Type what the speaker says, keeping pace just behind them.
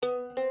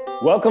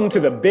Welcome to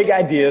the Big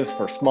Ideas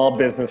for Small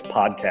Business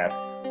podcast,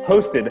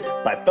 hosted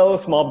by fellow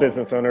small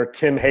business owner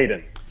Tim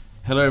Hayden.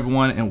 Hello,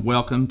 everyone, and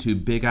welcome to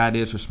Big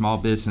Ideas for Small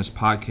Business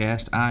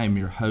podcast. I am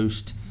your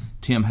host,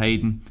 Tim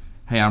Hayden.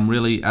 Hey, I'm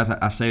really, as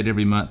I say it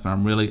every month, but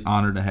I'm really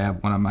honored to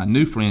have one of my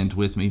new friends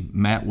with me,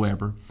 Matt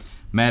Weber.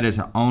 Matt is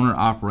an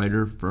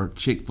owner-operator for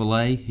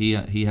Chick-fil-A.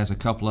 He has a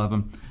couple of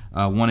them,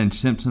 one in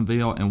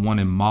Simpsonville and one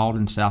in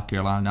Malden, South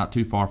Carolina, not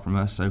too far from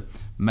us. So,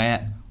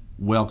 Matt,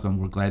 welcome.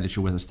 We're glad that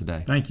you're with us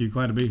today. Thank you.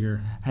 Glad to be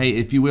here. Hey,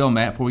 if you will,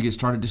 Matt, before we get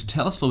started, just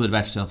tell us a little bit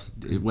about yourself,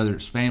 whether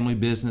it's family,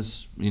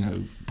 business,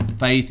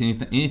 faith,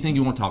 anything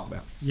you want to talk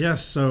about.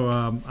 Yes. So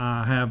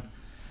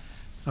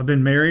I've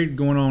been married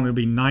going on, it'll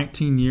be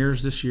 19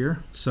 years this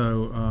year.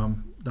 So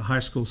the high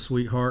school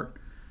sweetheart,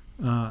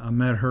 I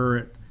met her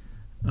at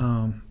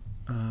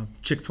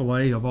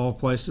Chick-fil-A of all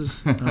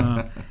places.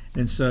 And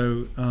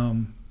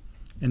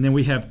then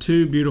we have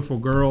two beautiful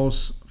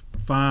girls,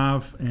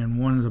 5 and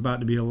one is about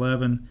to be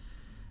 11.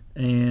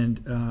 And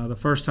the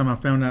first time I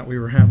found out we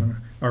were having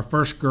our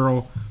first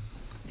girl,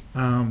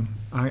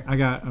 I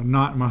got a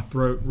knot in my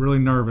throat, really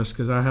nervous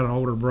because I had an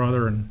older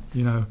brother, and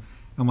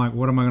I'm like,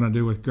 what am I going to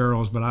do with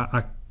girls? But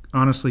I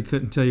honestly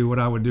couldn't tell you what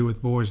I would do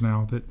with boys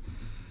now that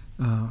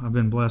I've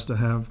been blessed to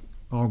have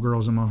all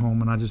girls in my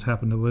home, and I just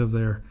happen to live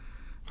there.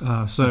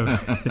 So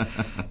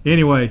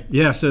anyway,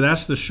 yeah, so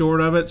that's the short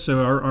of it.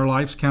 So our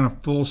life's kind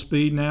of full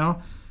speed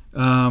now.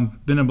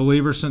 Been a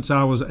believer since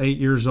I was 8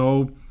 years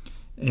old.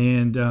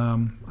 And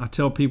I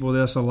tell people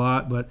this a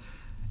lot, but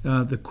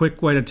the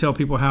quick way to tell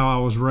people how I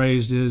was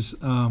raised is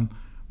my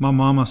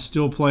mama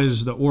still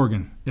plays the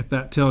organ, if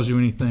that tells you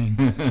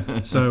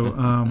anything.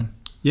 So,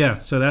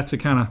 so that's a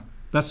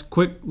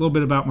quick little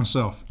bit about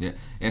myself. Yeah,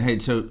 and hey,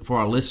 so for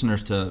our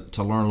listeners to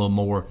learn a little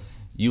more,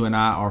 you and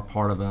I are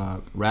part of a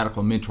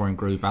radical mentoring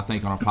group. I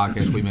think on our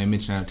podcast we may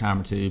mention that a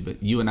time or two,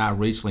 but you and I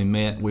recently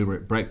met. We were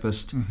at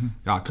breakfast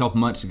a couple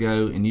months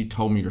ago, and you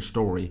told me your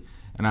story,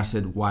 and I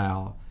said,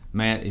 wow,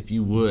 Matt, if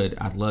you would,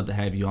 I'd love to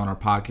have you on our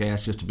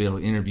podcast just to be able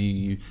to interview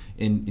you.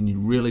 And you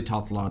really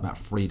talked a lot about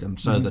freedom.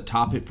 So the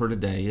topic for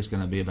today is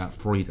going to be about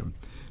freedom.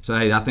 So,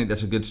 hey, I think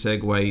that's a good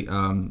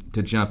segue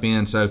to jump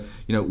in. So,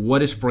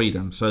 what is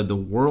freedom? So the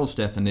world's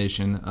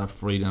definition of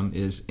freedom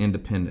is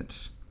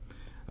independence.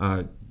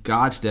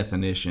 God's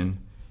definition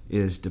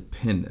is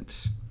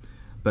dependence.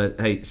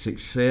 But, hey,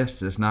 success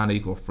does not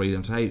equal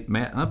freedom. So, hey,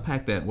 Matt,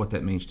 unpack that, what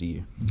that means to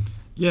you.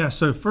 Yeah,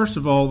 so first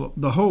of all,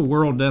 the whole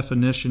world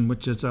definition,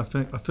 which is I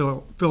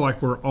feel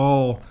like we're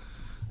all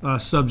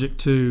subject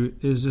to,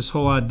 is this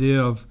whole idea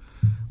of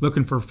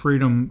looking for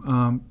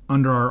freedom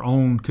under our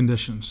own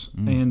conditions.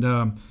 And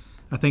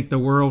I think the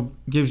world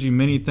gives you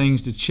many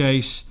things to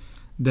chase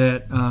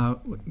that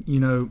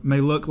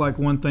may look like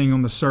one thing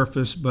on the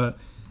surface, but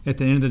at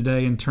the end of the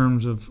day, in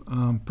terms of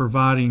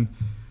providing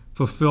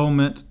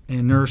fulfillment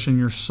and nourishing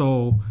your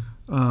soul,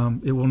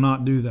 it will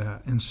not do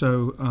that. And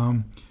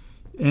so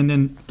and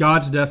then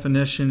God's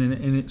definition,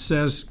 and it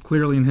says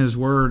clearly in His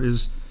Word,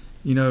 is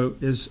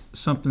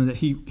something that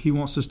He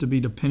wants us to be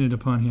dependent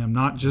upon Him,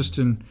 not just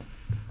in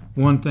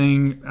one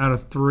thing out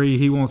of three.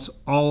 He wants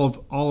all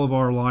of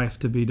our life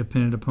to be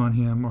dependent upon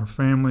Him, our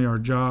family, our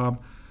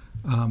job,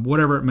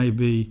 whatever it may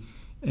be.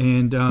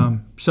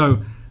 And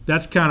so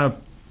that's kind of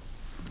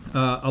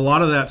a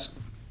lot of that's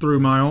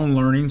through my own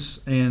learnings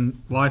and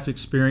life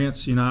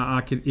experience.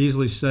 I could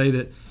easily say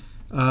that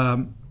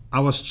I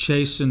was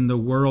chasing the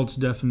world's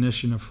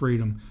definition of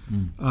freedom.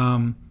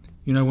 When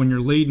you're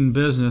leading a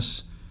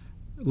business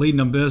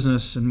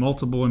and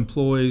multiple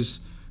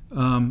employees,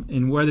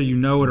 and whether you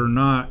know it or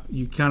not,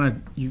 you kind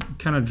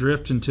of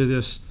drift into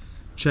this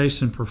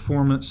chasing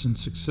performance and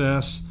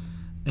success,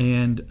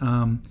 and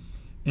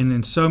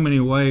in so many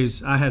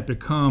ways, I had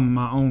become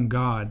my own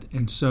God,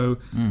 and so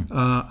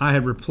I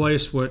had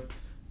replaced what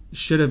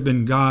should have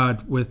been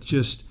God with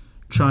just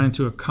trying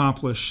to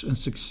accomplish and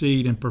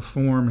succeed and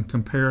perform in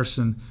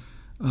comparison,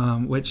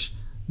 which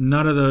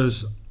none of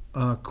those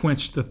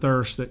quench the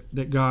thirst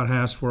that God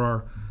has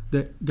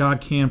that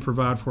God can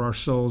provide for our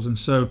souls. And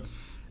so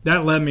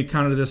that led me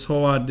kind of to this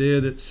whole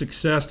idea that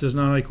success does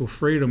not equal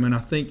freedom. And I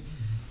think,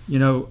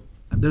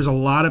 there's a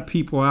lot of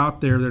people out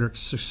there that are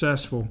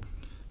successful,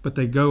 but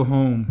they go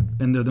home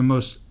and they're the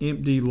most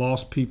empty,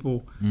 lost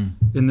people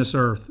in this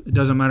earth. It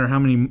doesn't matter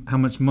how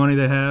much money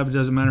they have. It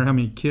doesn't matter how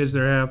many kids they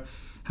have,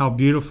 how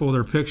beautiful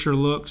their picture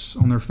looks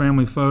on their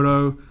family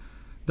photo.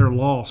 They're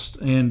lost.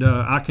 And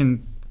I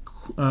can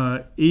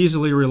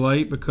easily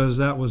relate, because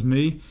that was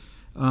me.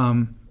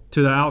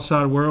 To the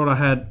outside world, I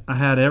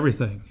had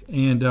everything.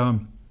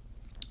 And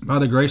by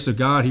the grace of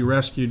God, He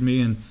rescued me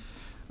and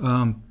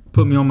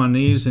put me on my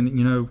knees.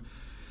 And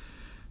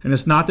and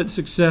it's not that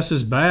success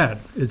is bad.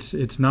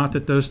 It's not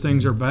that those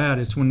things are bad.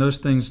 It's when those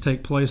things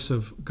take place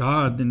of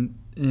God and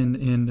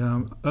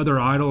other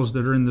idols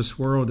that are in this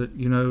world that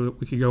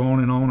we could go on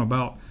and on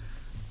about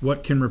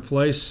what can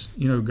replace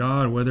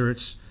God, whether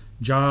it's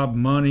job,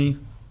 money,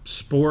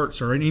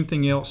 sports, or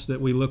anything else that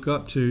we look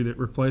up to that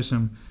replace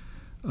Him,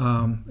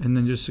 and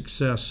then just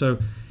success. So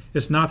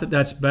it's not that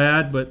that's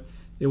bad, but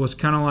it was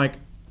kind of like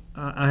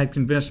I had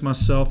convinced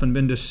myself and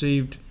been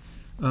deceived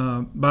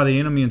by the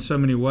enemy in so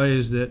many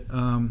ways that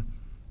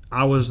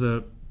I was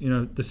the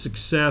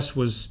success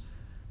was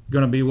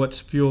going to be what's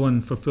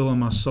fulfilling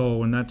my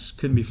soul, and that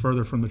couldn't be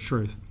further from the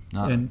truth.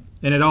 And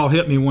it all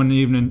hit me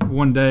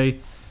one day,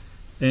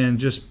 and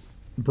just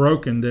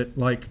broken that,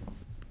 like,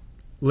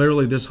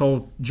 literally this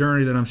whole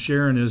journey that I'm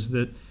sharing is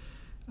that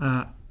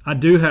I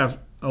do have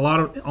a lot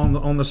of,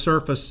 on the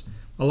surface,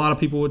 a lot of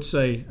people would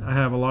say I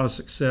have a lot of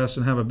success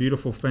and have a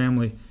beautiful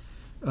family,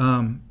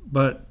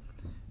 but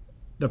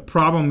the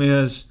problem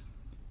is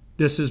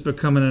this is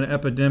becoming an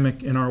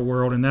epidemic in our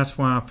world, and that's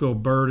why I feel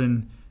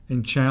burdened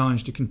and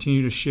challenged to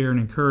continue to share and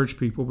encourage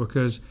people,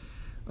 because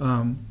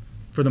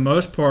for the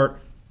most part,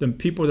 the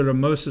people that are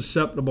most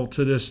susceptible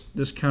to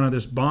this kind of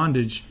this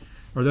bondage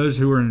are those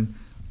who are in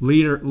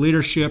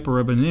leadership or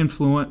of an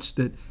influence,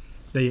 that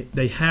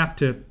they have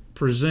to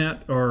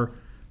present or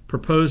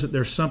propose that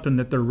there's something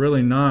that they're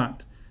really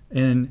not,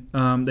 and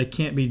they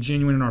can't be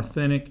genuine and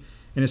authentic,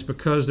 and it's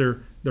because they're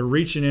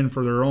reaching in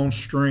for their own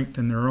strength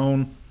and their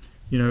own,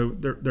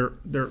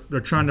 they're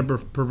trying to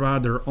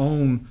provide their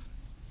own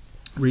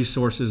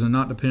resources and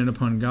not dependent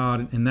upon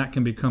God, and that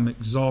can become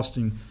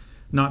exhausting.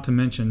 Not to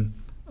mention,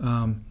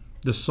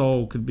 the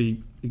soul could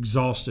be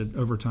exhausted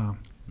over time.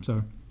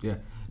 So yeah,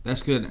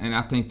 that's good, and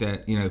I think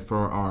that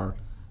for our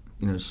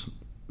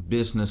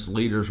business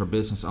leaders or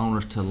business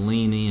owners to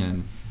lean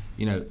in,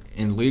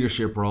 in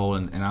leadership role,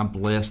 and I'm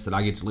blessed that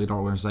I get to lead our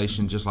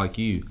organization just like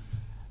you.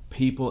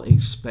 People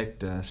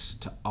expect us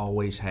to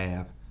always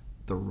have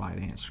the right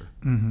answer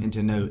and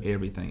to know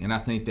everything, and I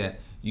think that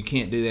you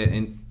can't do that.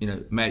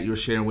 And Matt, you were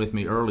sharing with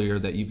me earlier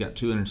that you've got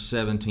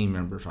 207 team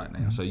members right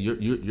now, so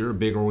you're a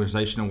big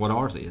organization than what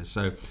ours is.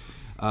 So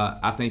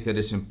I think that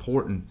it's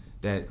important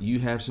that you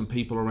have some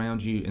people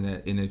around you,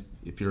 and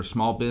if you're a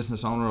small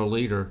business owner or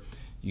leader,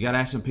 you got to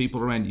have some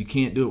people around you. You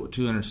can't do it with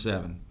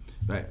 207.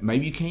 Right?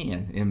 Maybe you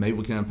can, and maybe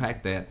we can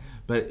unpack that.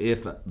 But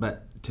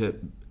to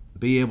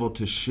be able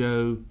to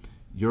show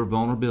your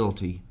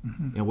vulnerability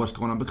and what's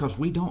going on, because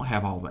we don't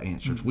have all the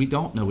answers. We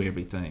don't know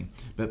everything,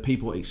 but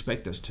people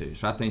expect us to.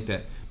 So I think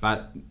that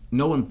by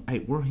knowing, hey,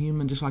 we're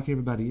human just like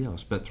everybody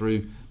else, but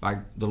through by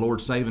the Lord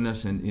saving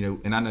us, and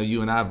and I know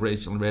you and I have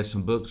recently read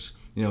some books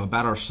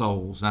about our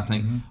souls, and I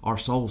think our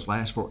souls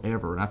last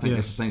forever, and I think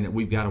that's the thing that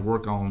we've got to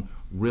work on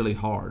really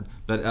hard.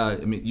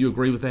 But you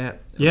agree with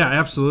that? Yeah,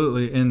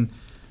 absolutely. And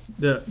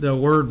the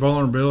word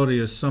vulnerability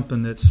is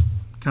something that's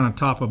kind of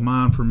top of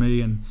mind for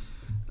me, and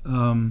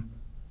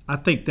I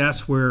think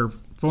that's where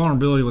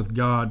vulnerability with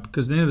God,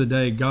 because at the end of the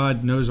day,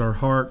 God knows our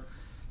heart.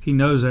 He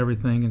knows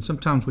everything, and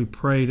sometimes we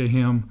pray to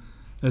Him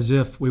as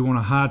if we want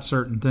to hide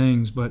certain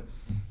things, but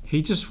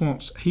He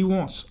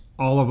wants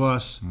all of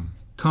us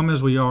come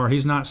as we are.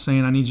 He's not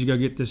saying, I need you to go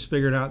get this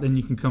figured out, then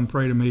you can come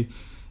pray to me.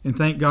 And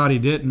thank God He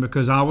didn't,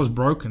 because I was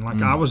broken.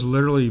 Like I was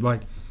literally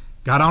like,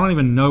 God, I don't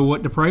even know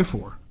what to pray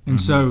for.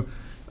 And so,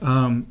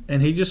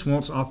 and He just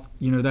wants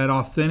that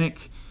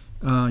authentic,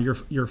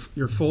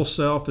 your full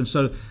self. And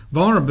so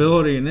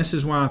vulnerability, and this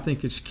is why I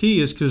think it's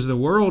key, is because the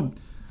world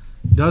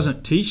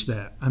doesn't teach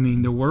that. I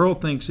mean, the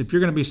world thinks if you're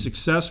going to be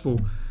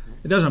successful,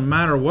 it doesn't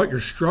matter what you're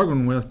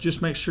struggling with,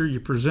 just make sure you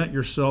present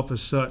yourself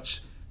as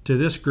such to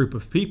this group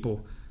of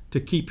people to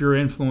keep your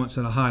influence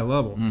at a high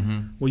level.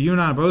 Well, you and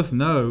I both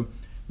know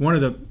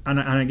and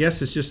I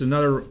guess it's just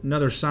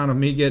another sign of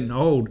me getting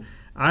old.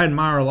 I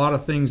admire a lot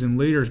of things in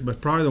leaders,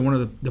 but probably one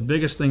of the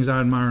biggest things I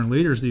admire in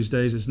leaders these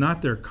days is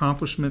not their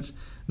accomplishments,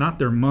 not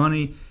their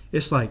money.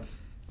 It's like,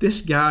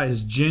 this guy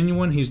is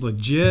genuine, he's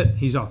legit,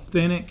 he's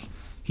authentic,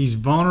 he's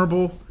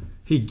vulnerable,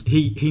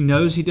 he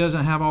knows he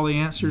doesn't have all the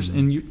answers.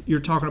 And you're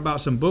talking about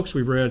some books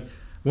we read.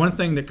 One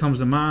thing that comes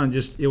to mind,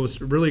 it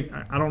was really,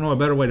 I don't know a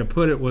better way to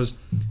put it, was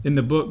in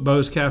the book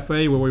Bo's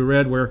Cafe, where we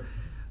read where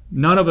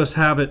none of us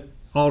have it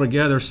all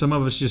together. Some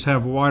of us just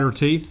have whiter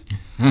teeth.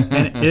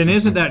 And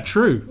isn't that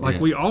true? Like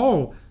we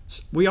all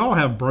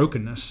have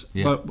brokenness,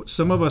 but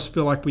some of us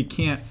feel like we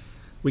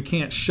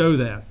can't show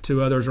that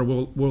to others, or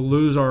we'll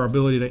lose our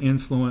ability to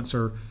influence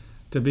or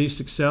to be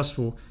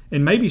successful.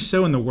 And maybe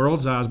so in the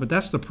world's eyes, but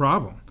that's the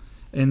problem.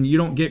 And you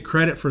don't get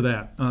credit for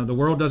that. The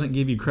world doesn't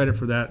give you credit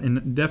for that,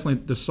 and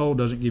definitely the soul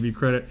doesn't give you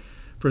credit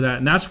for that.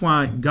 And that's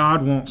why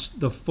God wants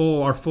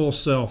our full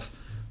self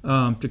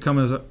to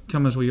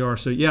come as we are.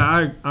 So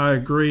yeah, I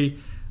agree.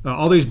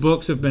 All these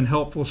books have been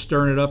helpful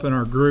stirring it up in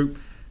our group,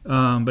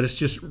 but it's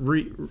just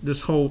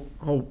this whole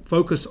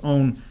focus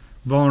on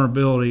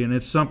vulnerability, and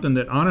it's something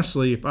that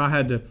honestly, if I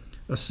had to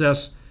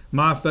assess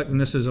my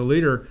effectiveness as a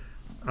leader,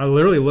 I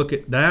literally look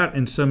at that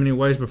in so many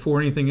ways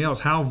before anything else.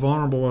 How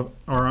vulnerable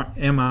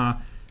am I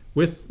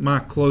with my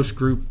close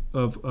group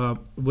of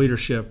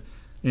leadership?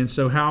 And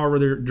so however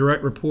their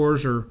direct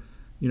reports, or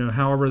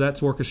however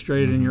that's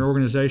orchestrated in your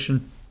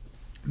organization,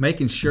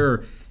 making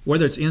sure,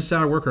 whether it's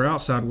inside work or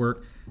outside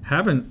work,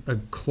 having a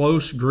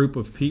close group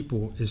of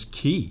people is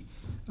key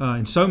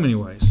in so many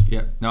ways.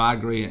 Yeah, no, I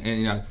agree.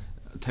 And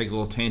take a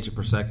little tangent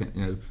for a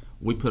second.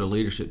 We put a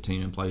leadership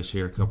team in place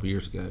here a couple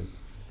years ago,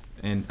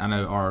 and I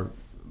know our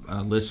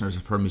listeners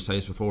have heard me say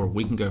this before.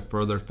 We can go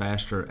further,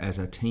 faster as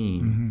a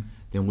team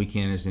than we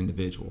can as an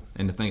individual.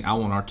 And to think I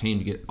want our team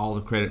to get all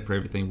the credit for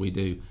everything we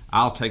do.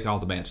 I'll take all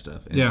the bad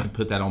stuff and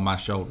put that on my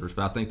shoulders.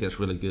 But I think that's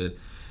really good.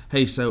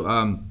 Hey,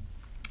 so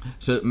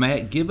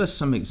Matt, give us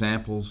some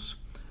examples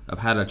of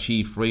how to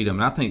achieve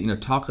freedom. And I think,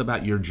 talk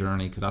about your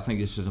journey, because I think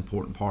this is an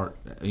important part,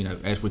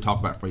 as we talk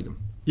about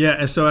freedom. Yeah,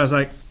 and so as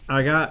I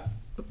got,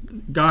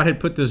 God had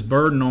put this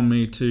burden on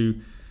me to,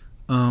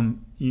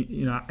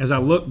 as I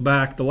look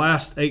back,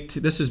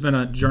 this has been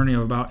a journey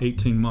of about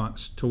 18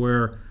 months to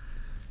where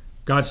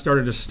God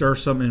started to stir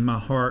something in my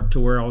heart to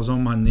where I was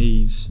on my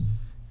knees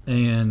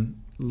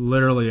and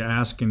literally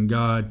asking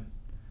God,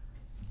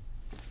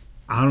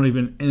 I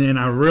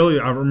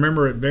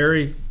remember it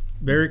very,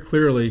 very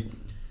clearly.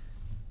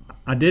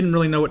 I didn't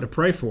really know what to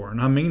pray for,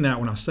 and I mean that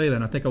when I say that.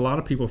 And I think a lot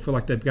of people feel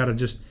like they've got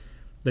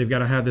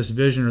to have this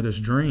vision or this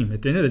dream.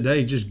 At the end of the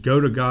day, just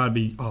go to God,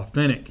 be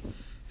authentic,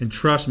 and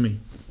trust me,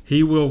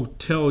 He will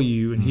tell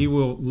you, and He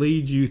will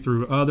lead you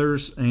through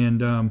others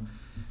and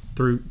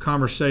through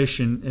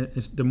conversation.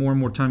 It's the more and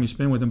more time you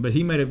spend with Him. But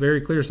He made it very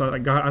clear. So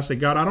I said,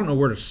 God, I don't know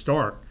where to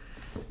start,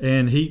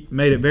 and He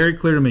made it very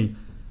clear to me.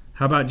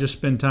 How about just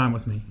spend time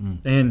with me?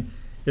 And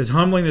as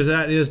humbling as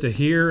that is to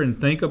hear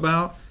and think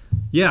about,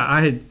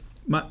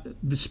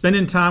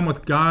 spending time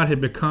with God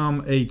had become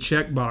a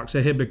checkbox.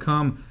 It had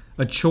become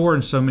a chore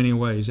in so many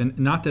ways, and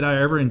not that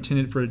I ever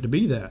intended for it to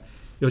be that.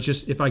 It was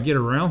just if I get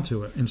around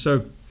to it. And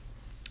so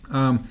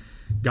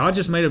God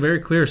just made it very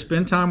clear: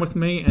 spend time with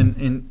me,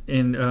 and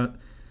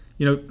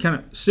kind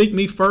of seek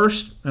me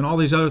first, and all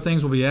these other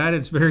things will be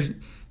added.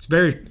 It's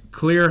very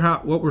clear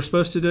what we're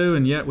supposed to do,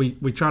 and yet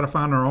we try to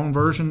find our own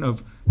version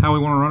of how we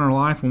want to run our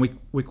life, and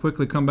we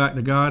quickly come back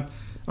to God.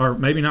 Or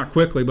maybe not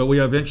quickly, but we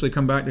eventually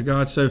come back to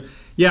God. So,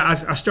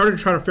 I started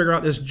to try to figure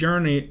out this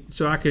journey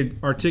so I could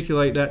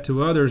articulate that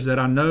to others that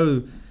I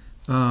know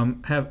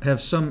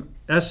have some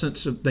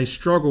essence they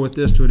struggle with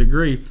this to a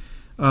degree.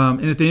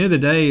 And at the end of the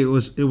day, it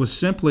was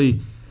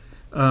simply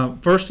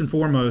first and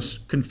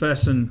foremost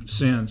confessing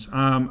sins.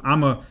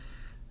 I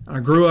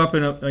grew up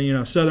in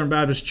a Southern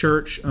Baptist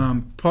church.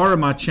 Part of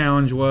my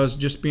challenge was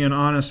just being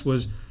honest.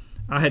 Was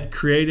I had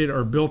created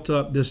or built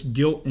up this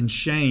guilt and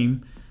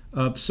shame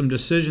of some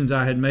decisions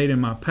I had made in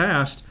my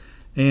past,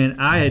 and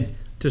I had,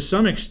 to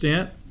some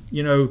extent,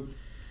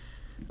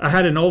 I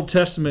had an Old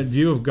Testament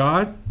view of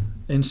God,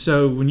 and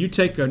so when you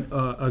take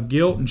a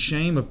guilt and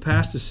shame of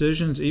past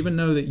decisions, even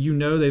though that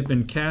they've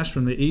been cast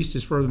from the east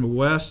as far as the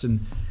west,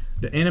 and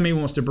the enemy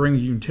wants to bring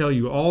you and tell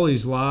you all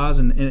these lies,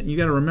 and you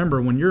got to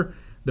remember, when you're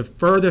the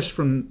furthest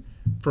from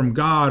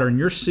God, or and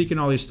you're seeking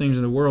all these things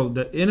in the world,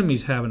 the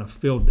enemy's having a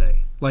field day.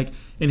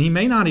 And he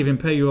may not even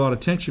pay you a lot of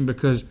attention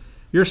because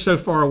you're so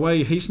far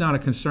away, he's not a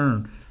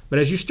concern. But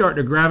as you start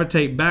to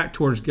gravitate back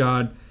towards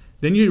God,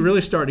 then you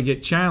really start to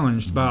get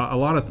challenged by a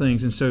lot of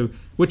things. And so,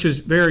 which is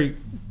very,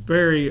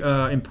 very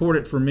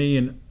important for me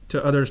and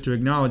to others to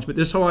acknowledge. But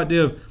this whole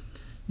idea of,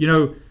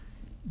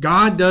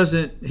 God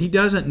doesn't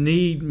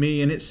need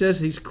me. And it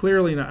says He's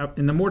clearly,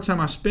 and the more time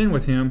I spend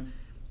with Him,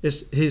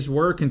 His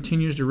Word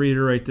continues to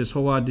reiterate this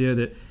whole idea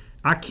that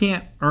I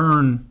can't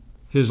earn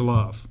His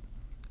love.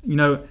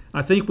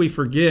 I think we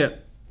forget.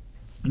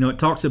 It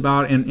talks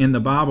about in the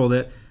Bible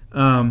that,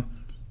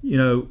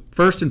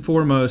 first and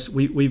foremost,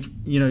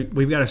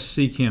 we've got to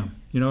seek Him.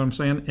 You know what I'm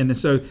saying? And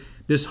so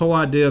this whole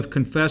idea of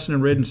confessing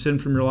and ridding sin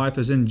from your life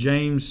is in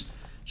James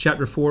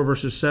chapter 4,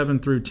 verses 7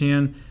 through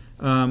 10.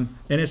 And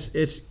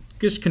it's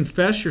just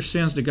confess your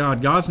sins to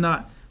God. God's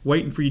not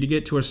waiting for you to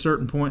get to a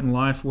certain point in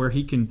life where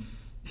He can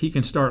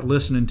start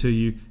listening to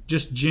you.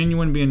 Just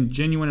being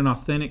genuine and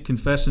authentic,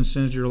 confessing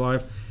sins to your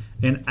life,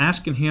 and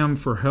asking Him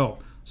for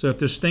help. So if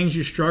there's things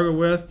you struggle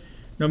with,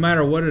 no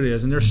matter what it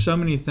is, and there's so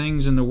many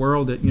things in the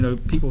world that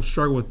people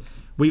struggle with.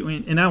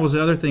 And that was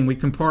the other thing. We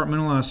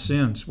compartmentalize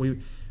sins.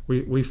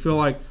 We feel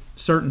like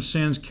certain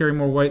sins carry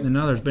more weight than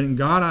others, but in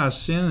God's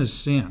eyes, sin is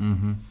sin.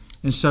 Mm-hmm.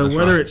 And so that's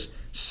whether it's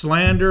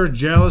slander,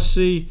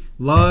 jealousy,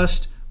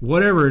 lust,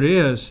 whatever it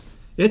is,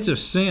 it's a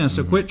sin.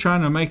 So quit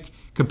trying to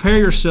compare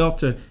yourself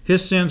to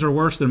His sins are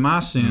worse than my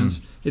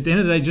sins. At the end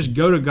of the day, just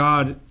go to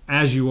God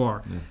as you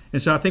are. Yeah.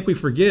 And so I think we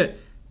forget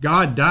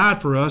God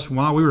died for us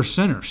while we were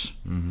sinners.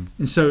 Mm-hmm.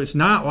 And so it's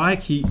not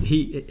like he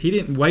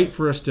didn't wait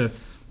for us to,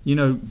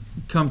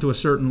 come to a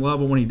certain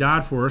level when He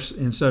died for us.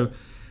 And so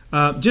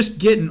just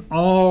getting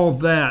all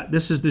that,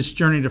 this is this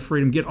journey to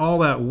freedom, get all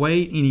that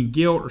weight, any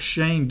guilt or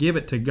shame, give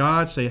it to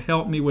God. Say,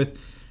 help me with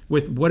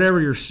whatever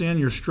your sin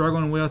you're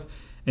struggling with.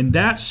 And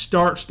that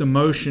starts the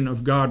motion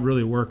of God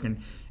really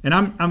working. And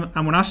I'm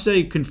when I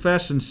say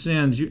confessing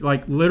sins,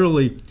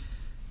 literally,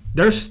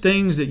 there's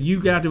things that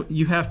you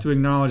have to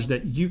acknowledge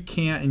that you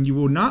can't and you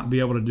will not be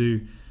able to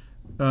do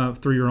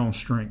through your own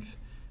strength,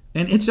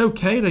 and it's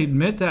okay to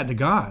admit that to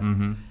God,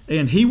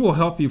 and He will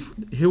help you.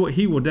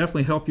 He will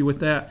definitely help you with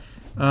that,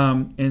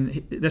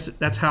 and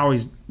that's how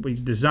He's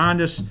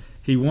designed us.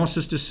 He wants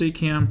us to seek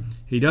Him.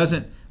 He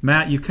doesn't.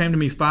 Matt, you came to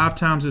me 5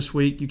 times this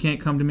week. You can't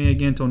come to me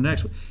again until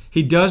next week.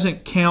 He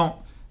doesn't count.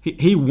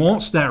 He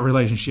wants that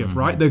relationship,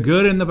 right? The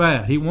good and the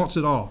bad. He wants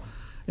it all.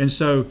 And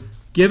so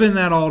giving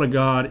that all to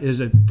God is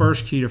a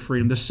first key to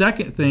freedom. The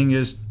second thing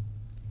is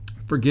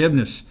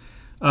forgiveness.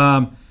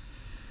 And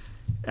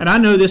I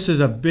know this is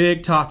a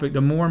big topic.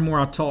 The more and more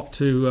I talk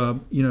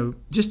to,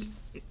 just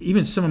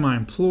even some of my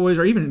employees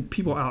or even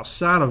people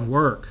outside of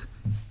work,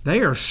 they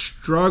are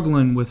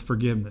struggling with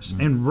forgiveness,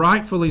 and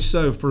rightfully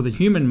so. For the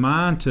human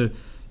mind to,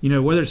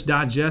 whether it's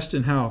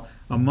digesting how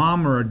a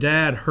mom or a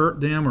dad hurt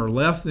them or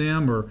left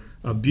them, or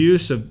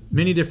abuse of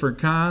many different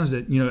kinds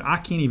that I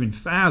can't even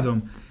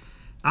fathom.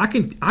 I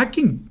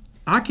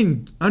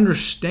can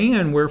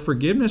understand where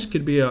forgiveness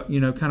could be a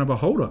kind of a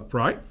holdup,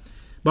 right?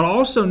 But I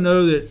also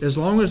know that as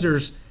long as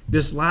there's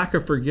this lack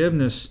of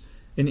forgiveness,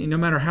 and no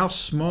matter how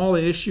small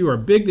the issue or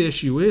big the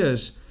issue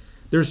is,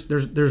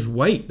 there's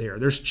weight there.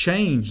 There's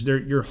change.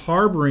 You're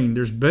harboring.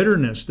 There's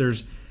bitterness.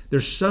 There's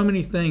so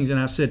many things. And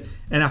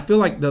I feel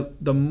like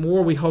the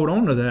more we hold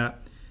on to that,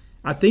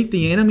 I think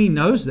the enemy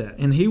knows that,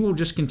 and he will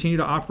just continue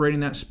to operate in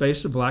that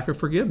space of lack of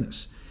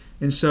forgiveness.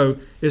 And so,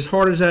 as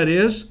hard as that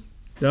is,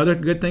 the other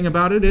good thing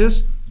about it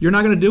is you're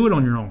not going to do it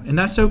on your own, and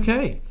that's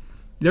okay.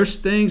 There's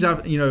things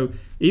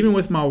even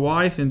with my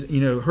wife and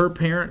her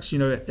parents,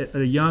 at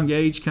a young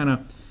age, kind of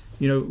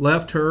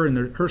left her,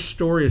 and her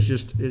story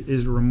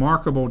is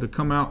remarkable to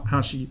come out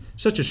how she's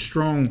such a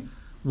strong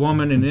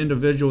woman and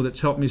individual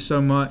that's helped me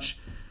so much.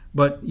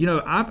 But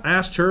I've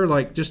asked her,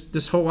 like, just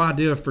this whole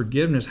idea of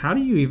forgiveness. How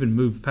do you even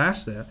move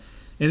past that?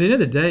 And at the end of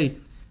the day,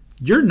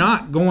 you're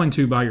not going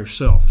to by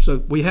yourself.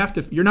 So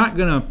you're not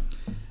going to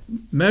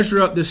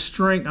measure up this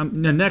strength.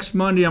 Next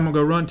Monday, I'm going to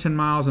go run 10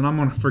 miles, and I'm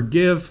going to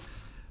forgive.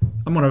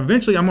 I'm going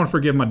to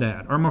forgive my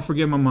dad, or I'm going to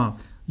forgive my mom.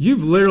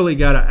 You've literally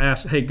got to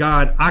ask, hey,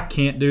 God, I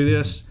can't do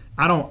this.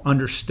 I don't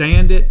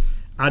understand it.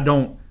 I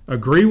don't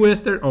agree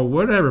with it, or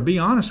whatever. Be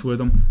honest with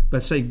them,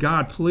 but say,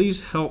 God,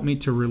 please help me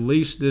to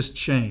release this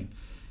chain.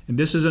 And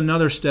this is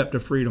another step to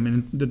freedom.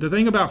 And the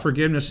thing about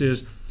forgiveness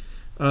is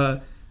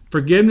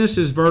forgiveness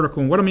is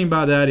vertical. And what I mean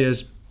by that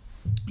is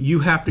you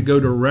have to go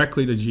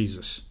directly to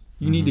Jesus.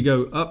 You need to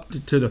go up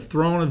to the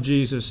throne of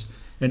Jesus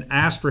and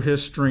ask for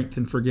his strength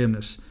and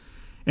forgiveness.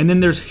 And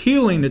then there's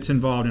healing that's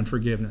involved in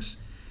forgiveness.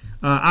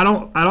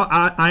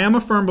 I am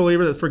a firm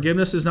believer that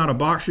forgiveness is not a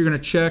box you're going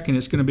to check and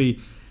it's going to be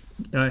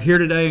here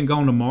today and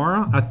gone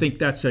tomorrow. I think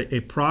that's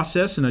a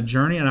process and a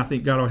journey, and I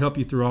think God will help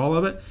you through all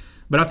of it.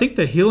 But I think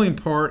the healing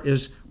part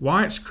is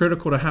why it's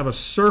critical to have a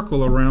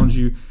circle around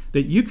you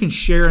that you can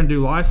share and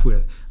do life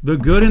with, the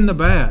good and the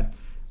bad.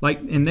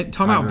 Like, and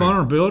talking about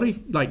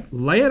vulnerability, like,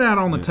 lay it out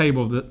on the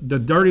table, the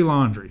dirty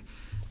laundry.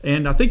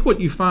 And I think what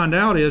you find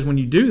out is when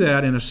you do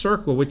that in a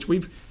circle, which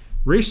we've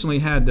recently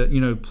had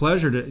the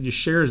pleasure to just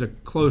share as a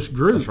close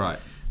group. That's right.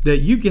 That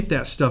you get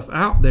that stuff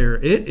out there.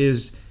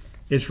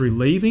 It's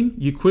relieving.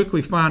 You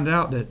quickly find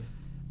out that,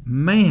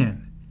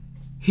 man,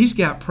 he's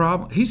got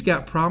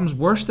problems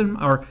worse than,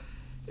 or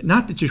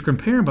not that you're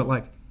comparing, but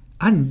like,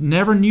 I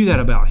never knew that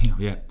about him.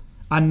 Yeah.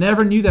 I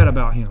never knew that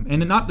about him.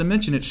 And not to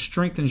mention it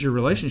strengthens your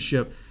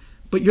relationship,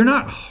 but you're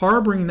not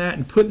harboring that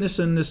and putting this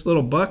in this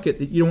little bucket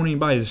that you don't want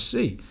anybody to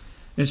see.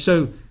 And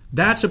so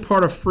that's a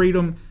part of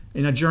freedom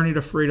and a journey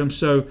to freedom.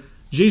 So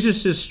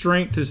Jesus'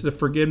 strength is the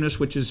forgiveness,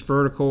 which is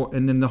vertical,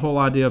 and then the whole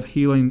idea of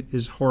healing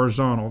is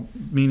horizontal,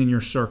 meaning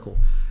your circle.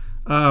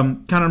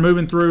 Kind of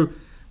moving through.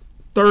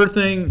 Third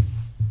thing,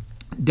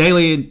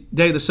 daily.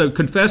 So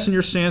confessing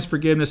your sins,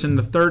 forgiveness, and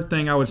the third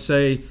thing I would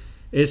say,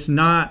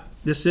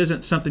 this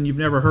isn't something you've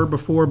never heard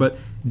before, but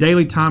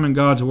daily time in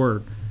God's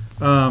Word.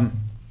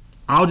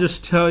 I'll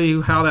just tell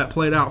you how that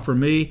played out for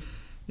me.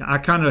 I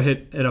kind of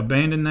had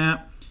abandoned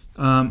that.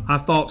 I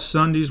thought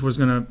Sundays was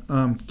going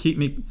to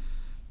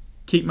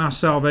keep my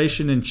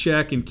salvation in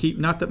check, and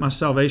not that my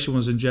salvation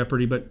was in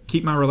jeopardy, but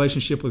keep my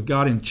relationship with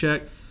God in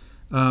check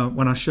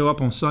when I show up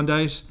on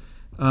Sundays.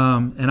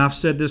 And I've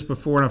said this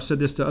before, and I've said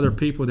this to other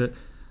people, that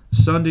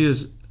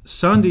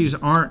Sundays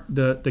aren't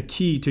the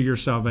key to your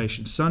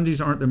salvation.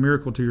 Sundays aren't the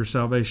miracle to your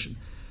salvation.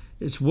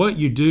 It's what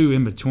you do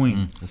in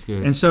between. That's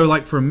good. And so,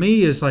 like, for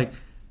me, it's like,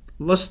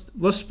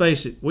 let's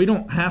face it. We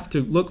don't have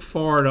to look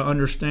far to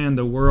understand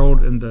the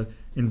world and the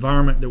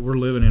environment that we're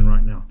living in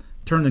right now.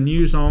 Turn the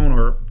news on,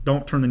 or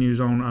don't turn the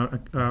news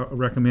on, I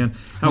recommend.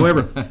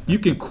 However, you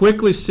can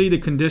quickly see the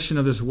condition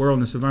of this world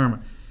and this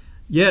environment.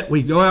 Yet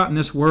we go out in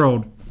this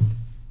world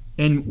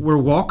and we're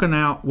walking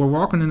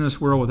in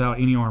this world without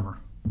any armor.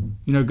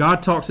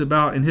 God talks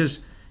about in his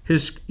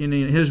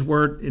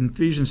word in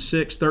Ephesians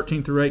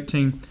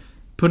 6:13-18,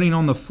 putting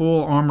on the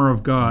full armor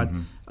of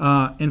God.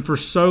 And for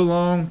so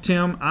long,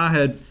 Tim,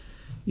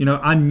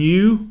 I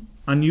knew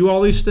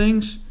all these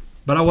things,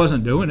 but I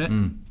wasn't doing it.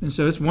 And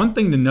so it's one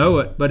thing to know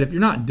it, but if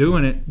you're not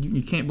doing it,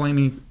 you can't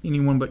blame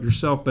anyone but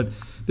yourself. But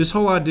this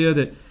whole idea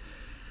that,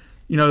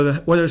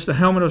 whether it's the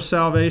helmet of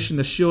salvation,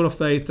 the shield of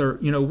faith, or,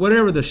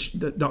 whatever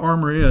the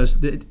armor is,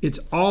 that it's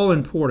all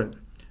important.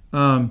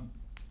 And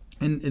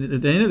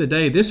at the end of the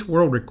day, this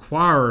world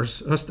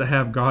requires us to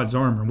have God's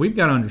armor. And we've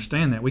got to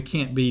understand that. We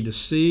can't be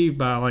deceived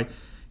by, like,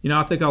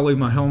 I think I'll leave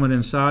my helmet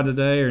inside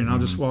today, and I'll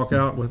just walk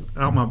out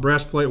without my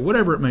breastplate,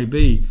 whatever it may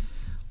be.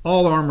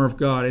 All armor of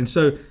God. And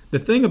so the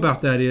thing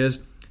about that is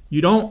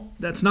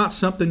that's not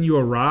something you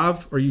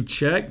arrive or you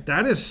check.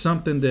 That is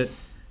something that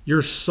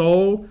your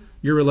soul,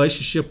 your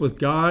relationship with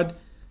God,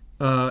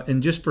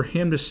 and just for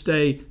Him to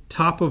stay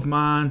top of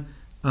mind,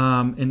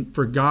 and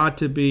for God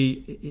to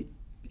be,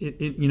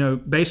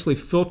 basically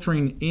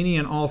filtering any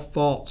and all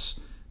thoughts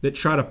that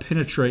try to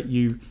penetrate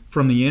you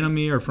from the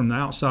enemy or from the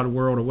outside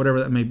world or whatever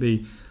that may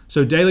be.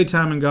 So daily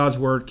time in God's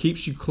Word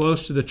keeps you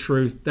close to the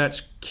truth.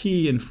 That's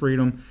key in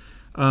freedom.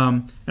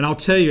 And I'll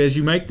tell you, as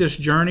you make this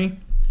journey,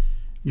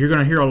 you're going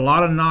to hear a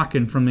lot of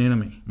knocking from the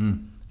enemy.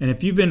 And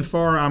if you've been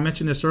far, I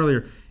mentioned this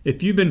earlier,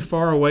 if you've been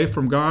far away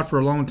from God for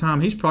a long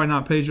time, He's probably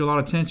not paid you a lot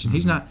of attention.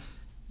 He's not,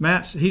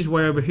 he's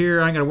way over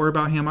here. I ain't got to worry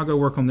about him. I'll go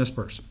work on this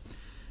person.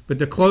 But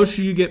the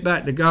closer you get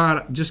back to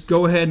God, just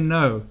go ahead and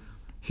know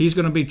He's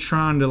going to be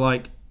trying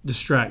to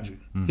distract you.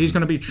 He's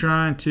going to be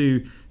trying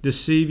to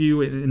deceive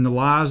you in the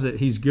lies that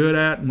He's good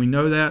at, and we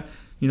know that.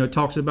 It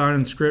talks about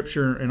in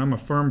Scripture, and I'm a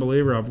firm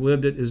believer, I've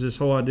lived it, is this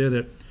whole idea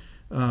that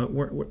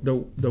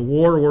the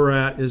war we're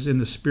at is in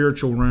the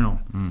spiritual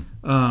realm.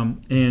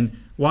 And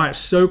why it's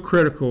so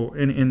critical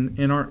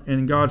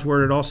in God's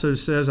Word, it also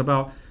says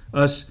about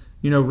us,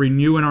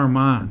 renewing our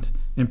mind.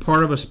 And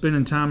part of us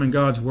spending time in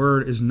God's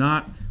Word is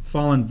not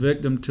falling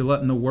victim to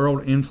letting the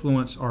world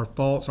influence our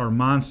thoughts, our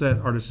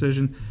mindset, our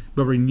decision,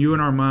 but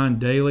renewing our mind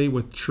daily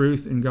with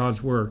truth in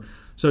God's Word.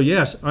 So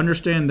yes,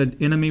 understand the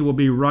enemy will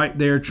be right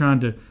there trying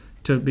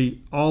to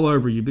be all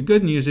over you. The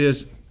good news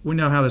is we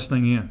know how this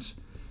thing ends.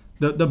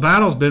 The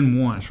battle's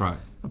been won. That's right.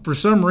 For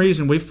some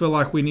reason, we feel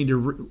like we need to.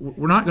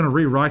 We're not going to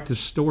rewrite this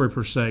story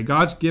per se.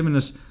 God's given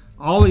us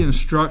all the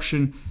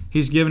instruction.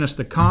 He's given us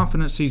the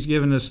confidence. He's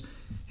given us.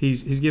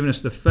 He's given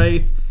us the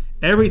faith.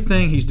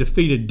 Everything. He's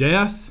defeated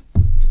death.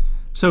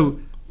 So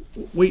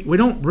we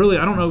don't really.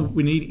 I don't know.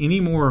 We need any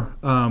more.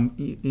 In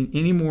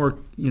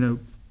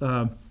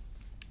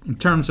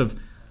terms of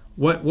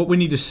what we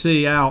need to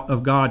see out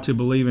of God to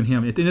believe in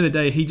Him. At the end of the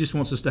day, He just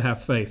wants us to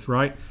have faith,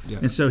 right? Yeah.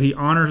 And so He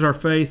honors our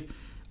faith.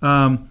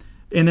 And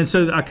then,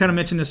 so I kind of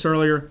mentioned this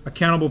earlier,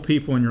 accountable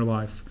people in your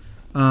life.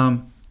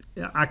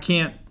 I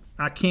can't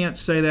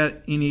say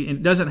that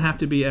it doesn't have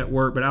to be at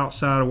work, but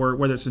outside of work,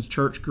 whether it's a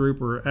church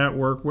group or at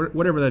work,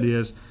 whatever that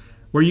is,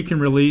 where you can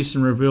release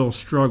and reveal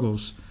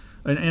struggles.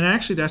 And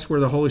actually, that's where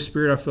the Holy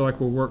Spirit, I feel like,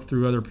 will work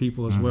through other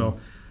people as well.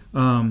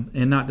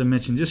 And not to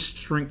mention, just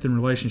strengthen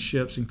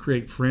relationships and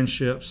create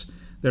friendships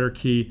that are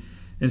key.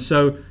 And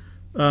so,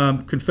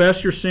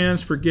 confess your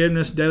sins,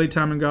 forgiveness, daily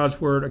time in God's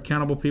Word,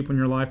 accountable people in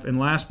your life, and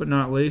last but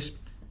not least,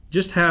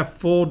 just have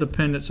full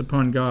dependence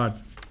upon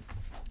God.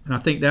 And I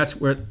think that's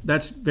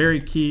very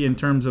key in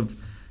terms of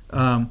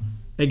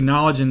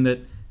acknowledging that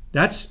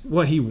that's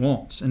what He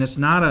wants, and it's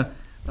not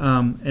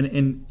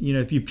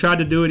if you've tried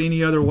to do it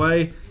any other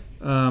way,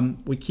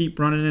 we keep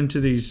running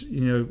into these.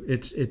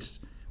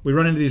 We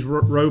run into these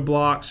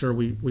roadblocks, or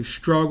we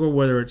struggle,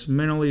 whether it's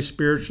mentally,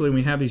 spiritually. And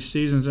we have these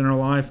seasons in our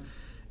life,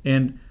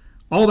 and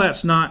all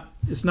that's not.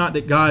 It's not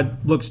that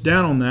God looks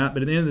down on that,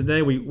 but at the end of the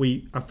day,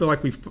 I feel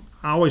like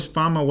I always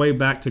find my way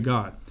back to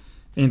God,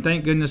 and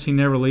thank goodness He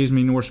never leaves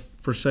me nor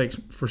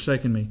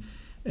forsaken me.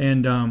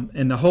 And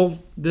the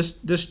whole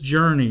this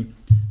journey,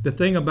 the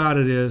thing about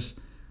it is,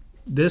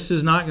 this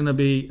is not going to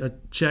be a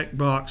check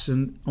box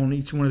on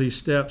each one of these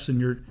steps, and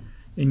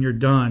you're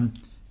done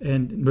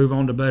and move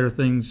on to better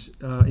things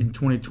in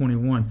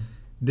 2021.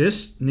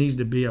 This needs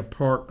to be a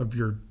part of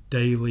your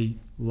daily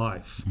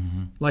life.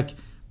 Like,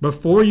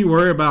 before you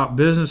worry about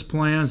business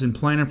plans and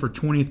planning for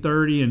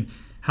 2030 and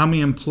how many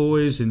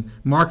employees and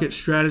market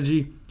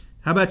strategy,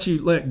 how about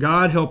you let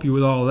God help you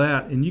with all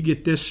that, and you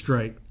get this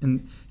straight.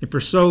 And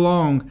for so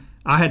long,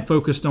 I had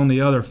focused on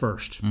the other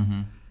first.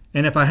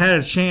 And if I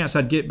had a chance,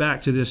 I'd get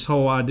back to this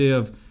whole idea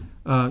of,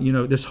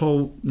 this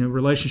whole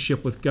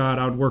relationship with God.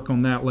 I would work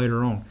on that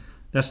later on.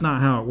 That's not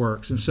how it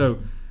works. And so,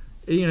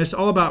 it's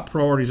all about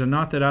priorities. And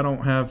not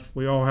that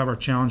we all have our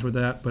challenge with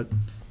that, but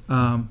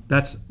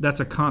that's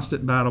a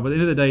constant battle. But at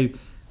the end of the day,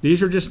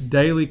 these are just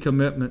daily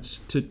commitments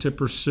to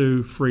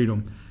pursue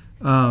freedom.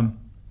 And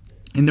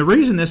the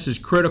reason this is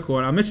critical,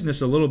 and I mentioned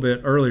this a little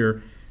bit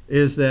earlier,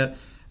 is that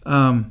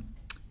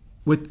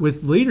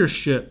with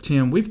leadership,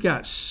 Tim, we've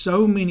got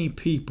so many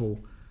people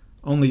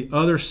on the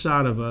other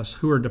side of us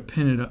who are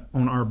dependent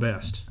on our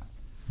best.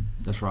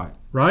 That's right.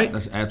 Right?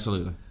 That's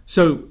absolutely.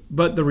 So,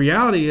 but the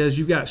reality is,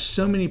 you've got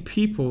so many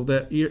people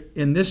that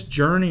in this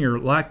journey or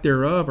lack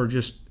thereof are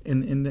just,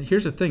 and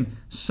here's the thing,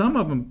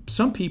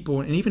 some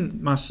people, and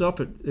even myself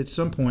at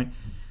some point,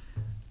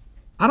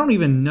 I don't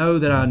even know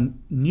that I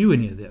knew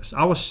any of this.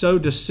 I was so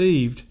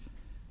deceived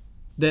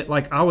that,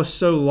 I was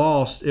so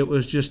lost, it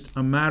was just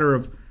a matter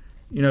of,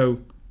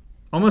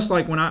 almost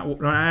like when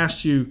I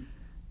asked you,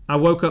 I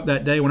woke up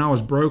that day when I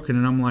was broken,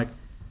 and I'm like,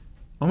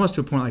 almost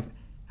to a point,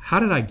 how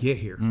did I get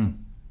here?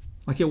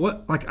 I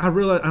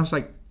realized, I was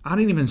like, I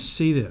didn't even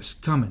see this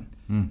coming.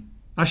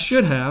 I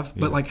should have,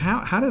 but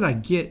how did I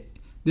get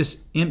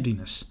this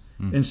emptiness?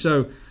 And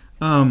so,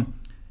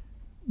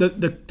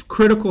 the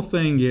critical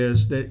thing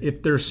is that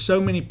if there's so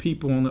many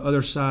people on the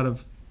other side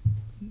of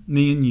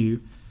me and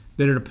you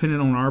that are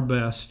dependent on our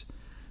best,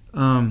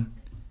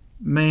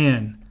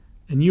 man,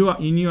 And you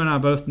and I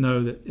both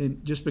know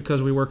that just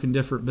because we work in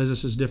different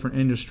businesses, different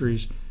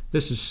industries,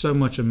 this is so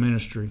much a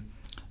ministry.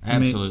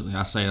 Absolutely.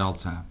 I say it all the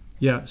time.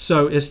 Yeah.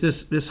 So it's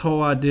this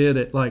whole idea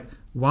that, like,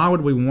 why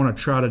would we want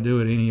to try to do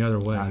it any other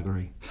way? I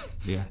agree.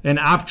 Yeah. And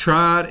I've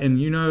tried, and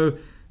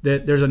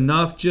that there's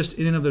enough just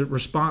in of the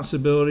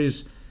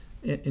responsibilities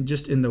and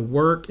just in the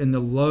work and the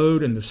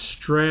load and the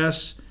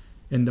stress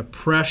and the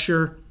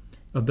pressure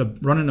of the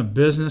running a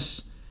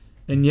business.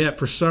 And yet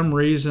for some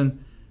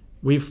reason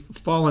we've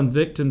fallen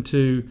victim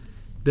to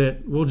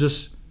that we're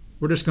just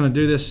going to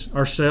do this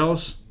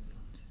ourselves.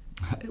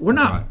 We're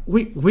not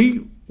right.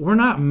 We're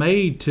not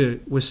made to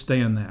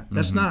withstand that.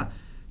 That's not,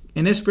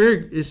 and it's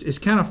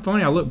kind of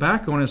funny. I look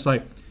back on it, it's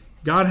like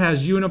God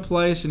has you in a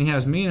place and He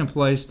has me in a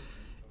place.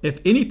 If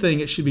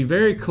anything, it should be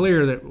very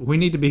clear that we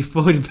need to be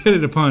fully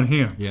dependent upon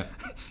Him. Yeah.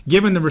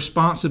 Given the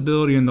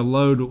responsibility and the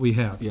load that we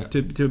have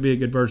to be a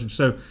good version.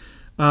 So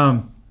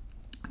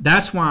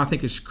that's why I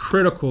think it's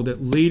critical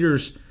that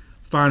leaders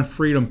find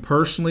freedom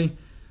personally,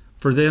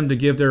 for them to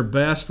give their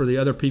best for the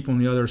other people on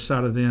the other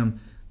side of them,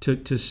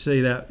 to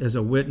see that as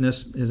a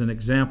witness, as an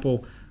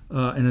example,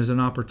 and as an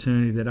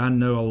opportunity that I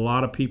know a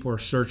lot of people are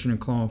searching and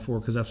clawing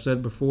for. Because I've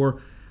said before,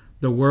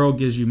 the world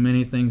gives you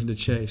many things to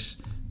chase.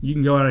 You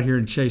can go out of here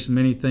and chase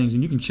many things,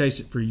 and you can chase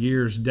it for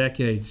years,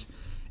 decades,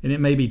 and it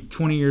may be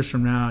 20 years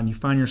from now, and you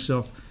find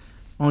yourself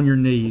on your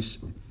knees,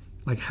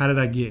 like, how did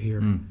I get here?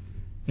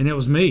 And it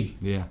was me.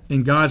 Yeah.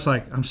 And God's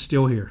like, I'm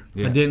still here.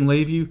 Yeah. I didn't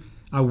leave you.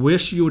 I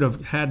wish you would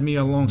have had me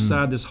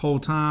alongside this whole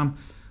time,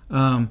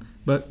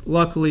 but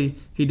luckily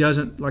He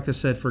doesn't, like I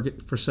said,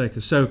 forsake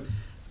us. So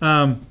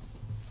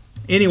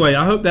anyway,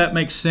 I hope that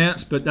makes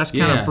sense, but that's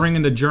kind of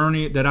bringing the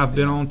journey that I've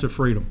been on to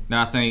freedom.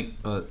 Now, I think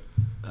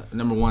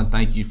number one,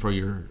 thank you for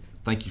your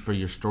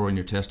story and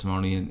your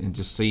testimony, and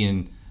just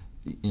seeing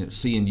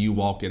you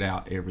walk it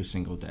out every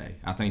single day.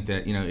 I think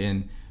that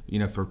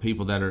for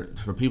people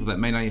that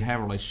may not even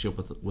have a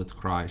relationship with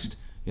Christ,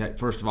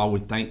 first of all, we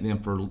thank them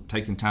for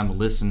taking time to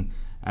listen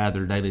out of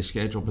their daily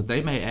schedule, but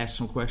they may ask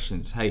some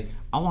questions. Hey,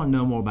 I want to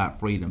know more about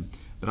freedom.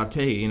 But I'll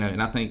tell you,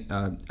 and I think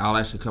I'll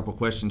ask a couple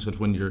questions, because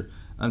when you're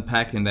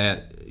unpacking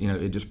that,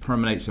 it just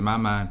permeates in my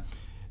mind.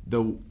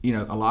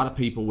 A lot of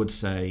people would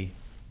say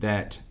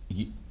that,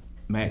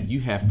 Matt, you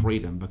have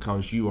freedom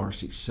because you are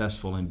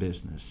successful in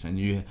business and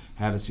you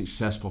have a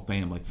successful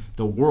family.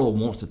 The world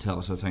wants to tell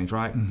us those things,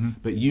 right?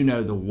 But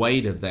the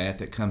weight of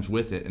that comes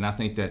with it. And I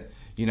think that,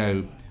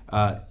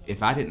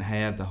 if I didn't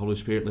have the Holy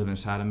Spirit living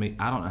inside of me,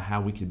 I don't know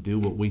how we could do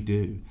what we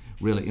do,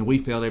 really. And we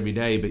fail every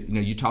day. But,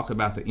 you talk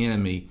about the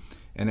enemy,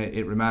 and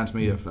it reminds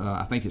me of,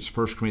 I think it's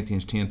 1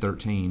 Corinthians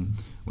 10:13,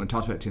 when it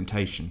talks about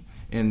temptation.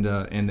 And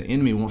the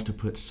enemy wants to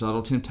put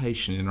subtle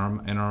temptation in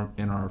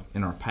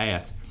our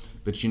path.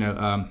 But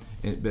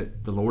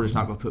but the Lord is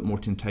not going to put more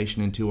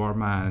temptation into our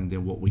mind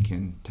than what we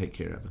can take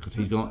care of, because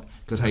He's going.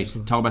 Because hey,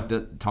 talk about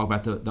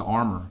the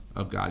armor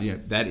of God.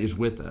 That is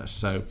with us.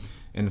 So,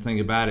 and the thing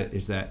about it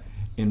is that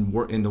in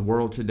the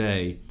world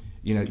today,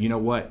 you know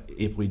what?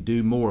 If we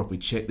do more, if we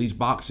check these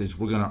boxes,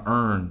 we're going to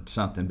earn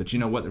something. But you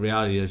know what? The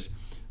reality is,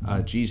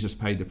 Jesus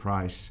paid the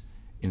price,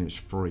 and it's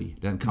free.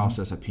 It doesn't cost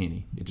us a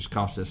penny. It just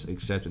costs us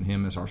accepting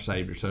Him as our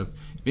Savior. So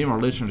if any of our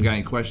listeners got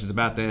any questions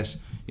about this,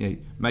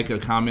 make a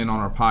comment on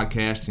our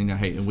podcast.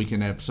 Hey, and we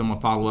can have someone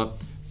follow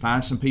up.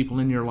 Find some people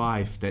in your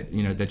life that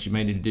that you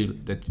may need to do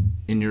that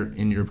in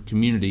your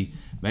community,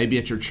 maybe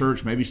at your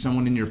church, maybe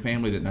someone in your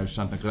family that knows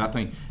something. Because I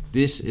think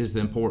this is the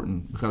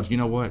important. Because you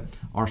know what,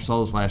 our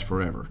souls last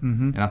forever,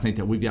 and I think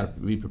that we've got to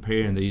be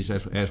preparing these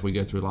as we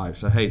go through life.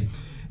 So hey,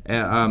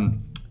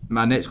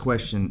 my next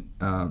question,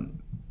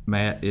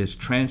 Matt, is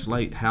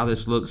translate how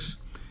this looks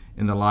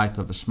in the life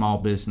of a small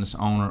business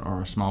owner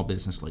or a small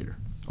business leader,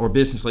 or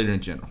business leader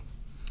in general.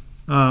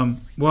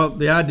 Well,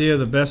 the idea of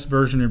the best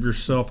version of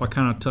yourself, I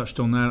kind of touched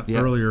on that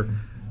earlier.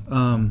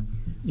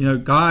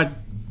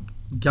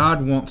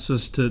 God wants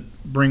us to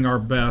bring our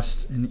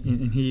best,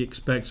 and He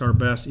expects our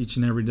best each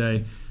and every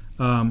day.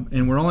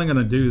 And we're only going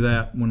to do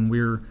that when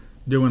we're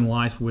doing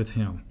life with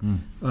Him.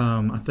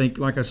 I think,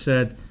 like I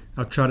said,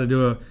 I've tried to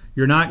do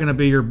you're not going to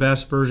be your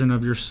best version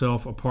of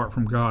yourself apart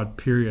from God,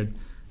 period.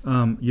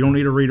 You don't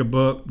need to read a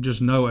book,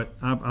 just know it.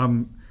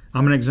 I'm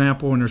an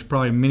example, and there's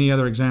probably many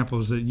other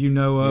examples that you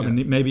know of,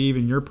 and maybe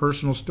even your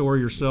personal story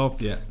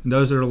yourself, and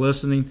those that are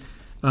listening.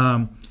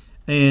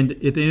 And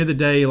at the end of the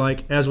day,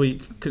 like as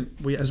we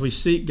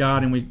seek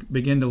God and we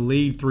begin to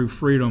lead through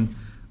freedom,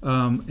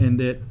 and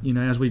that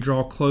as we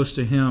draw close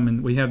to Him,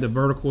 and we have the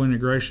vertical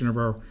integration of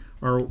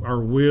our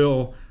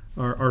will,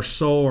 our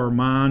soul, our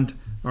mind,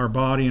 our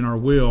body, and our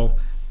will,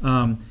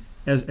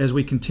 as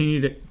we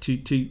continue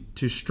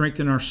to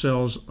strengthen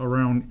ourselves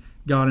around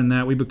God in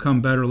that, we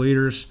become better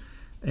leaders,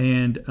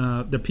 and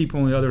the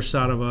people on the other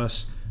side of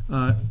us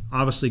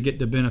obviously get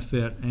to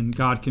benefit, and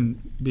God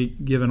can be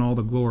given all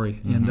the glory.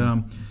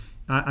 And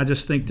I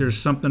just think there's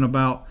something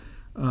about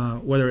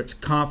whether it's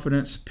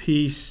confidence,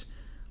 peace,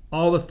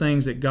 all the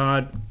things that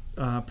God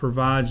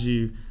provides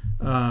you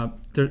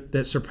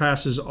that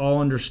surpasses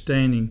all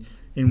understanding.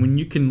 And when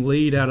you can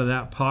lead out of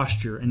that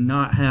posture and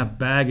not have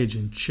baggage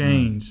and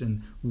chains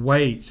and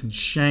weights and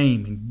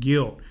shame and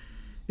guilt.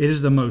 It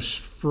is the most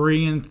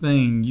freeing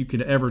thing you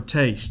could ever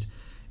taste.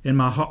 And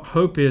my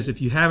hope is,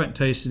 if you haven't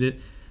tasted it,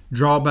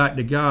 draw back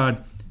to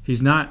God.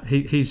 He's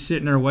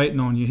sitting there waiting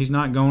on you. He's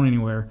not going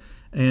anywhere.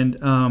 And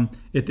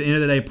at the end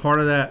of the day, part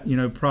of that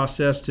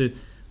process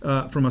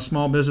from a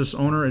small business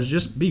owner is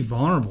just be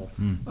vulnerable.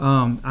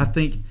 I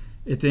think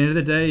at the end of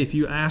the day, if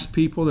you ask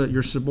people, that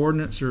your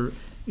subordinates or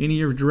any of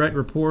your direct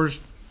reports,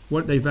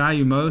 what they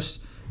value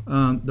most,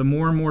 the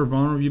more and more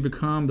vulnerable you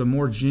become, the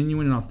more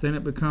genuine and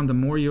authentic become, the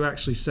more you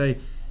actually say,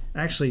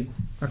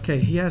 okay,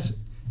 he has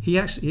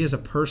a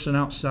person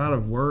outside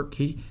of work.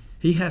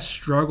 He has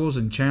struggles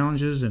and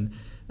challenges, and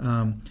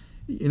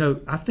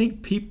I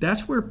think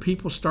that's where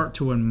people start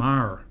to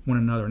admire one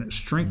another, and it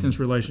strengthens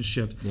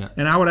relationships. Yeah.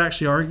 And I would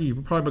actually argue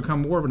you probably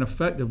become more of an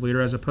effective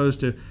leader as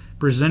opposed to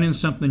presenting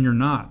something you're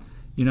not.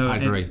 I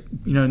agree.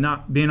 And,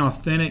 not being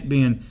authentic,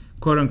 being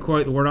quote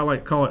unquote, the word I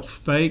like to call it,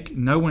 fake.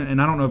 No one,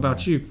 and I don't know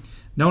about you,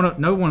 no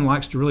one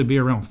likes to really be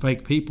around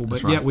fake people,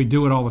 but yet we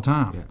do it all the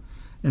time. Yeah.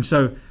 And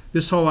so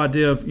this whole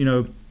idea of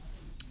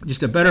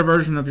just a better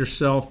version of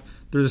yourself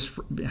through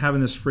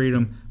having this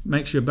freedom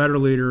makes you a better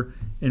leader,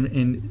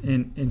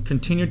 and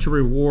continue to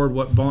reward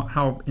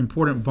how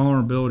important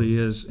vulnerability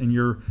is in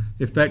your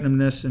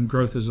effectiveness and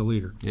growth as a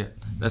leader. Yeah,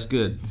 that's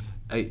good.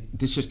 Hey,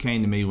 this just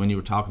came to me when you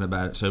were talking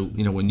about it. So,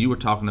 when you were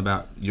talking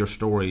about your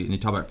story and you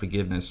talk about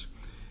forgiveness,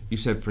 you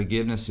said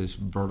forgiveness is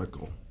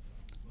vertical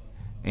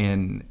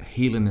and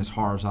healing is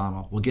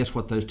horizontal. Well, guess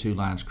what those two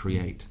lines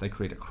create? They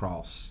create a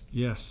cross.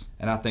 Yes.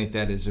 And I think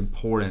that is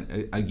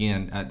important.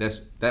 Again,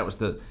 that's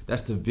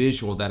the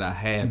visual that I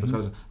had,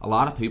 because a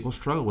lot of people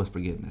struggle with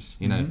forgiveness,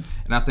 And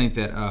I think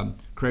that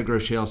Craig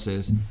Groeschel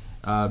says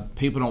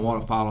people don't want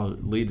to follow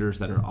leaders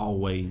that are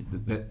always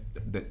that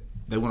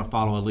they want to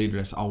follow a leader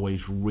that's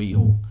always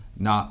real,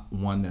 not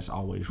one that's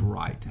always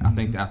right. I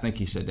think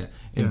he said that.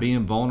 And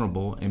being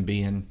vulnerable and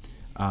being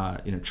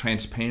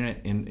transparent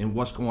in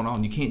what's going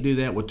on. You can't do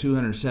that with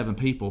 207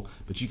 people,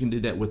 but you can do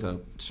that with a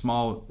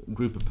small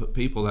group of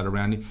people that are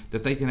around you,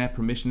 that they can have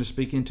permission to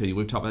speak into you.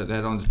 We've talked about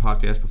that on this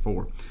podcast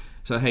before.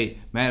 So, hey,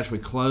 Matt, as we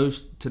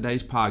close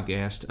today's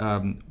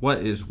podcast, what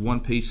is one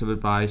piece of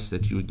advice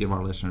that you would give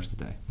our listeners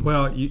today?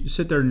 Well, you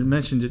sit there and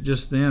mentioned it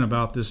just then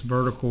about this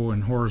vertical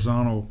and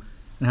horizontal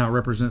and how it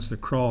represents the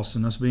cross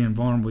and us being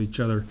vulnerable to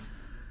each other.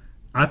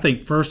 I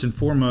think first and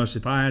foremost,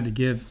 if I had to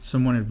give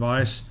someone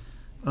advice,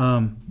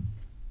 why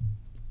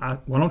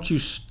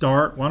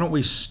don't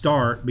we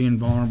start being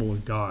vulnerable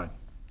with God?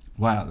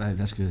 Wow,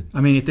 that's good.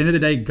 I mean, at the end of the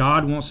day,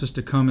 God wants us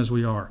to come as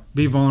we are.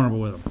 Be vulnerable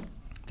with Him.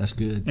 That's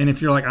good. And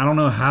if you're like, I don't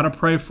know how to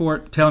pray for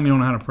it, tell Him you don't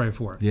know how to pray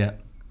for it. Yeah,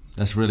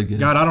 that's really good.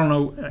 God, I don't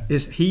know.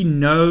 He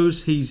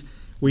knows.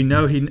 We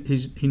know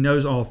He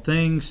knows all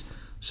things.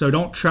 So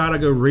don't try to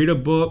go read a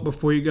book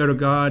before you go to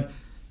God.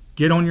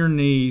 Get on your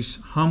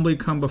knees, humbly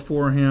come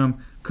before Him.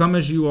 Come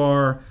as you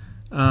are.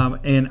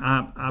 And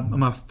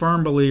I'm a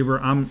firm believer.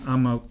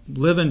 I'm a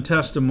living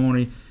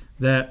testimony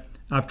that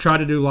I've tried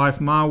to do life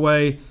my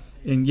way,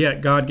 and yet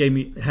God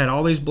had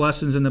all these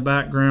blessings in the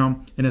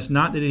background, and it's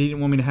not that He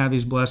didn't want me to have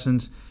these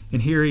blessings,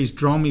 and here He's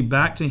drawn me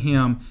back to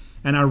Him,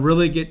 and I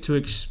really get to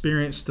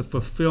experience the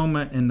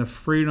fulfillment and the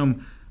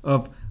freedom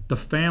of the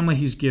family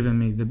He's given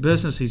me, the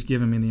business He's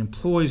given me, the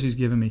employees He's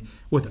given me,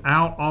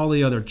 without all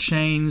the other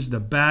chains, the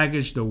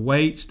baggage, the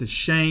weights, the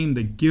shame,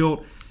 the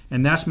guilt.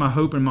 And that's my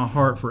hope in my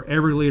heart for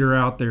every leader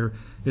out there,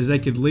 is they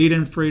could lead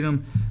in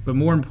freedom, but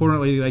more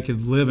importantly, they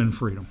could live in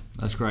freedom.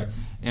 That's great.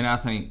 And I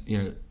think,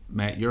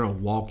 Matt, you're a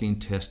walking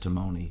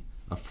testimony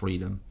of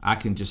freedom. I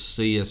can just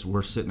see as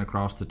we're sitting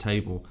across the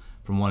table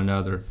from one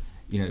another,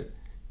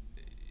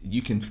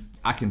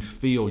 I can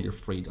feel your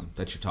freedom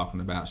that you're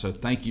talking about. So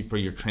thank you for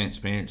your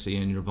transparency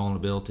and your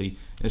vulnerability.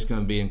 It's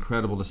going to be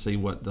incredible to see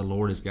what the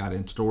Lord has got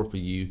in store for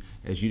you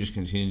as you just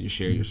continue to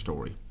share your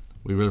story.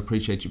 We really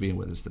appreciate you being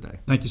with us today.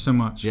 Thank you so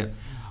much. Yeah.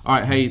 All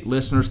right. Hey,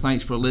 listeners,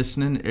 thanks for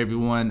listening.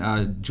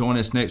 Everyone, join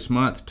us next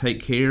month.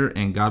 Take care,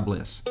 and God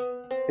bless.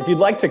 If you'd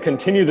like to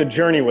continue the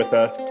journey with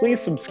us, please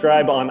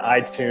subscribe on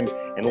iTunes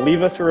and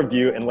leave us a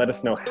review and let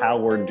us know how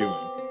we're doing.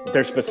 If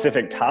there's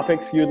specific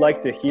topics you'd like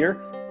to hear,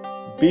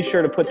 be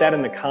sure to put that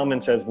in the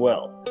comments as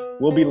well.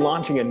 We'll be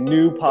launching a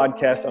new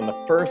podcast on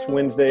the first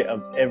Wednesday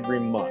of every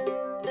month.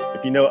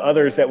 If you know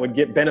others that would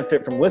get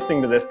benefit from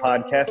listening to this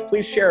podcast,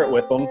 please share it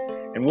with them.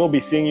 And we'll be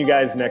seeing you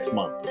guys next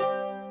month.